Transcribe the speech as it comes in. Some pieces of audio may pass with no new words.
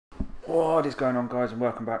What is going on, guys, and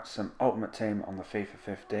welcome back to some Ultimate Team on the FIFA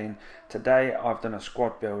 15. Today I've done a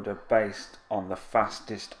squad builder based on the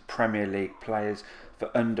fastest Premier League players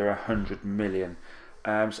for under 100 million.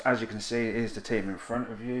 So as you can see, here's the team in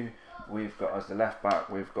front of you. We've got, as the left back,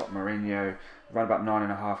 we've got Mourinho, around about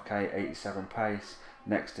 9.5k, 87 pace.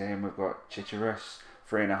 Next to him we've got Chicharus,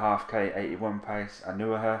 3.5k, 81 pace.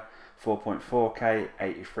 Anuaha, 4.4k,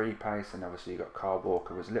 83 pace. And obviously you've got Kyle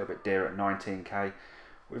Walker, who's a little bit dear at 19k.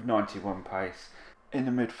 with 91 pace. In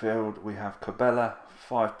the midfield we have Cabela,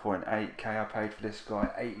 5.8k I paid for this guy,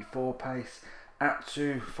 84 pace.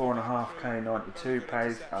 Atsu, 4.5k, 92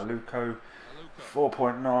 pace. Aluko,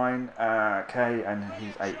 4.9k and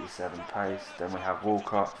he's 87 pace. Then we have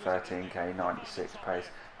Walcott, 13k, 96 pace.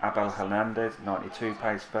 Abel Hernandez, 92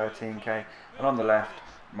 pace, 13k. And on the left,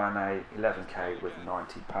 Mane, 11k with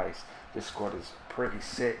 90 pace. This squad is pretty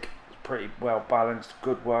sick, pretty well balanced,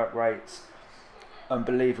 good work rates,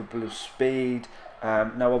 unbelievable speed.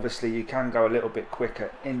 Now obviously you can go a little bit quicker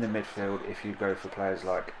in the midfield if you go for players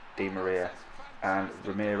like Di Maria and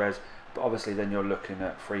Ramirez, but obviously then you're looking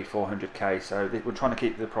at 300-400k, so we're trying to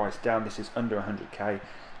keep the price down. This is under 100k.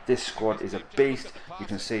 This squad is a beast. You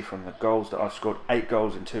can see from the goals that I've scored 8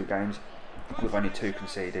 goals in 2 games with only 2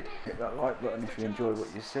 conceded. Hit that like button if you enjoy what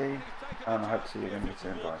you see, and I hope to see you again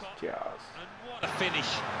soon, guys. Cheers. What a finish,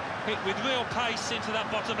 hit with real pace into that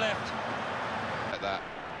bottom left. That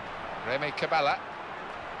Remy Cabela.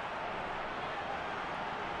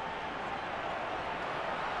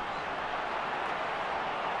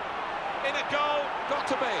 In a goal, got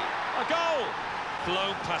to be a goal.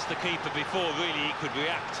 Blown past the keeper before really he could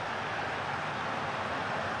react.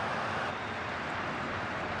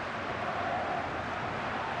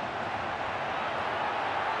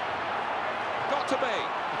 Got to be.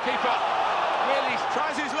 The keeper really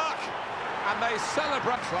tries his luck, and they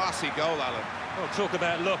celebrate. Classy goal, Alan. Well, talk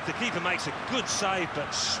about luck. The keeper makes a good save,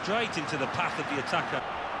 but straight into the path of the attacker.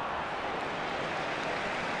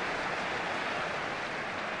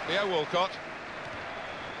 Theo Walcott.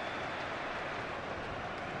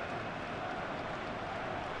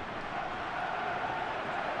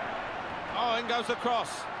 Oh, in goes the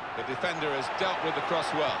cross. The defender has dealt with the cross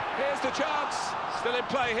well. Here's the chance. Still in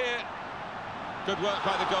play here. Good work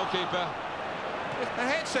by the goalkeeper. It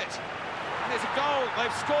hits it. And it's a goal.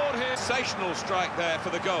 They've scored here. Sensational strike there for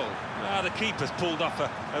the goal. Well, the keeper's pulled off a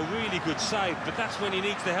really good save, but that's when he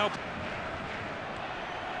needs the help.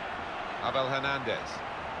 Abel Hernandez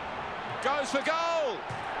goes for goal.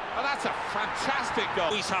 And that's a fantastic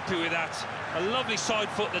goal. He's happy with that. A lovely side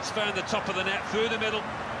foot that's found the top of the net through the middle.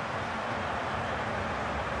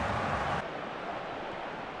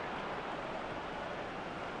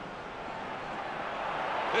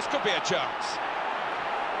 This could be a chance.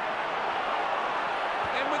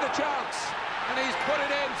 In with a chance, and he's put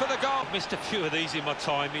it in for the goal. I've missed a few of these in my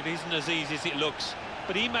time. It isn't as easy as it looks,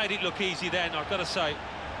 but he made it look easy then, I've got to say.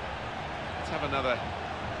 Let's have another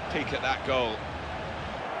peek at that goal.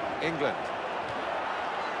 England